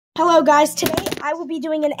Hello guys, today I will be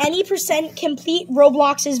doing an any % complete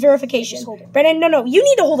Roblox's verification. Brennan, no, you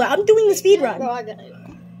need to hold it. I'm doing the speed run. No, I got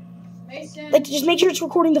it. Like, just make sure it's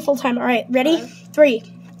recording the full time. Alright, ready? 3,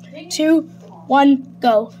 2, 1,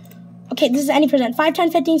 go. Okay, this is any %. 5,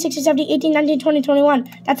 10, 15, 16, 17, 18, 19, 20, 21.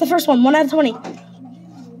 That's the first one. 1 out of 20.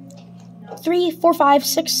 3, 4, 5,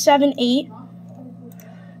 6, 7, 8.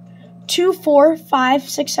 2, 4, 5,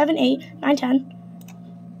 6, 7, 8, 9, 10.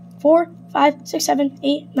 4, 5, 6, 7,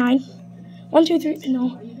 8, 9. 1, 2, 3,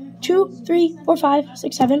 no. 2, 3, 4, 5,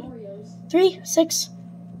 6, 7. 3, 6,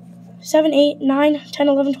 7, 8, 9, 10,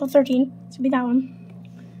 11, 12, 13. This would be that one.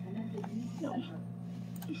 No.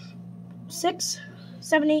 6,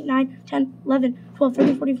 7, 8, 9, 10, 11, 12,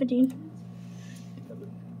 13, 14, 15.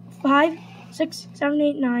 5, 6, 7,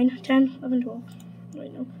 8, 9, 10, 11, 12.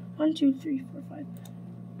 Wait, no. 1, 2, 3, 4, 5.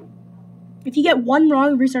 If you get one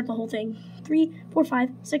wrong, restart the whole thing. 3, 4, 5,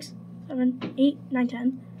 6, 7, 8, 9,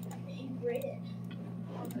 10.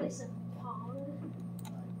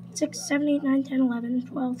 6, 7, 8, 9, 10, 11,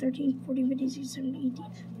 12, 13, 14, 15, 16, 17, 18.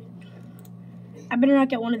 I better not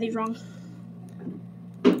get one of these wrong.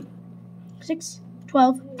 6,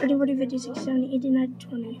 12, 13, 14, 15, 16, 17, 18, 19,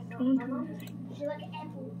 20, 21,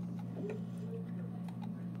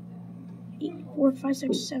 8, 4, 5,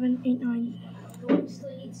 6, 7, 8, 9.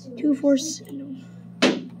 2, 4, 6, no.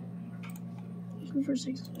 2, 4,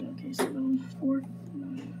 6, okay, 7, 4,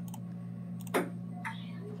 9.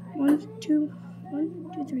 1, 2,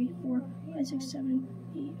 3, 4, 5, 6, 7,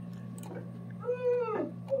 8.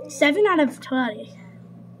 7 out of 20.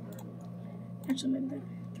 Actually, maybe that.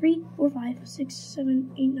 3, 4, 5, 6,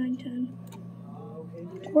 7, 8, 9, 10.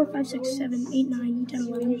 4, 5, 6, 7, 8, 9, 10,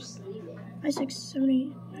 11. 5, 6, 7,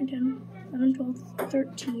 8, 9, 10, 11, 12,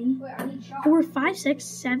 13. 4, 5, 6,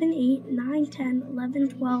 7, 8, 9, 10, 11,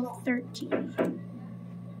 12, 13.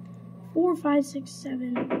 4, 5, 6,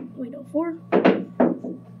 7, wait, no, 4,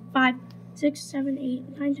 5, 6, 7,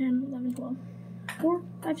 8, 9, 10, 11, 12. 4,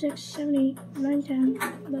 5, 6, 7, 8, 9, 10,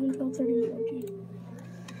 11, 12, 13, 14.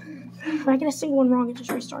 If I get a single one wrong, it just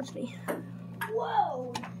restarts me.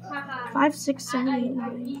 Whoa! 5, 6, 7, 8,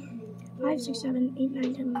 9. 5, 6, 7, 8,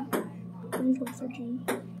 9, 10, 11, 12, 13.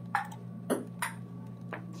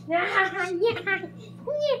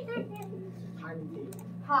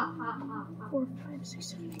 4, 5, 6,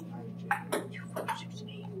 7, 8, 2, 4, 6,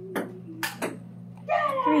 8.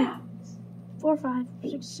 3, 4, 5,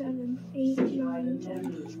 6, 7, 8, 9,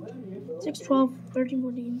 10, 6, 12, 13,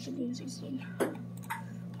 14, 15, 16.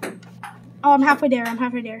 Oh, I'm halfway there. 4,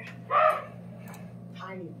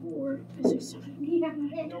 5, 6, 7, 8,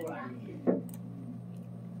 9,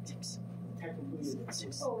 6,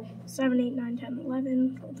 7, 8, 9, 10,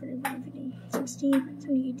 11, 12, 13, 14, 15, 16,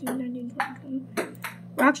 17, 18, 19, 20, 20.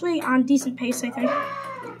 We're actually on decent pace, I think.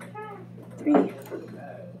 3,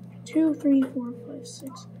 2, 3, 4, 5,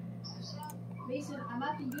 6. Mason, I'm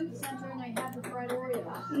at the youth center and I have the fried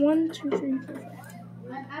Oreos. 1, 2, 3, 4, 5.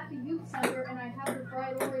 I'm at the youth center and I have the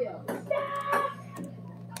fried Oreos.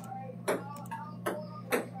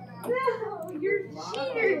 No, you're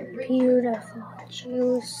cheater. Beautiful.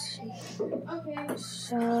 Juicy. Okay.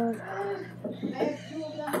 So. I have 2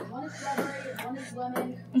 of them. One is strawberry, one is lemon.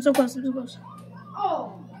 I'm so close.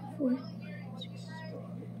 Oh! 4.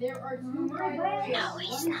 There are 2 fried Oreos. No, One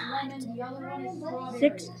he's is not. lemon, the other one is strawberry.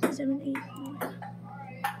 6, 7, 8, 9.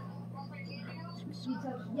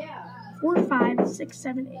 Yeah. 4, 5, 6,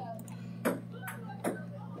 7, 8.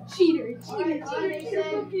 Cheater.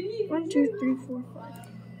 1, 2, 3, 4, 5.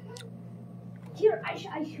 Here, I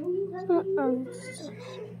show you that.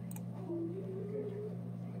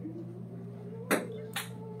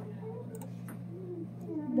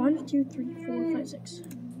 1, 2, 3, 4, 5, 6.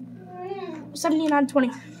 17 out of 20.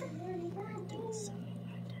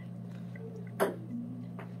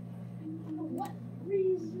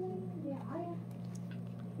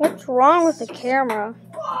 What's wrong with the camera?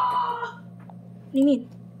 What do you mean?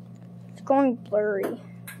 It's going blurry.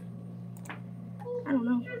 I don't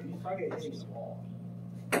know.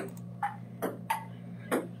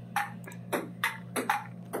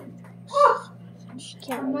 She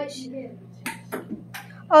can't reach.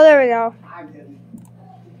 Oh, there we go.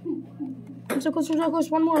 I'm so close.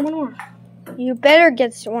 One more. You better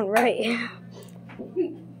get one right.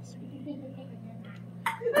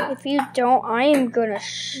 If you don't, I am gonna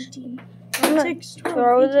 15, I'm gonna 6, 12,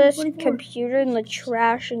 throw 18, this 24. computer in the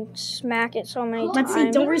trash and smack it so many Let's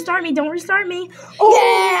times. see. Don't restart me. Oh,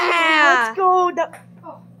 yeah! Let's go.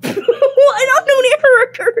 What unknown error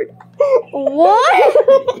occurred? What?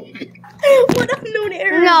 What unknown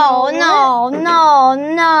error? No.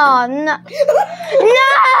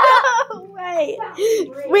 No way.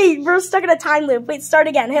 Why? Wait, we're stuck in a time loop. Wait, start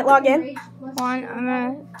again. Hit log in. I'm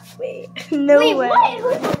gonna. Wait, no way. Wait, what?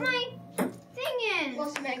 Who put my thing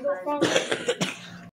in?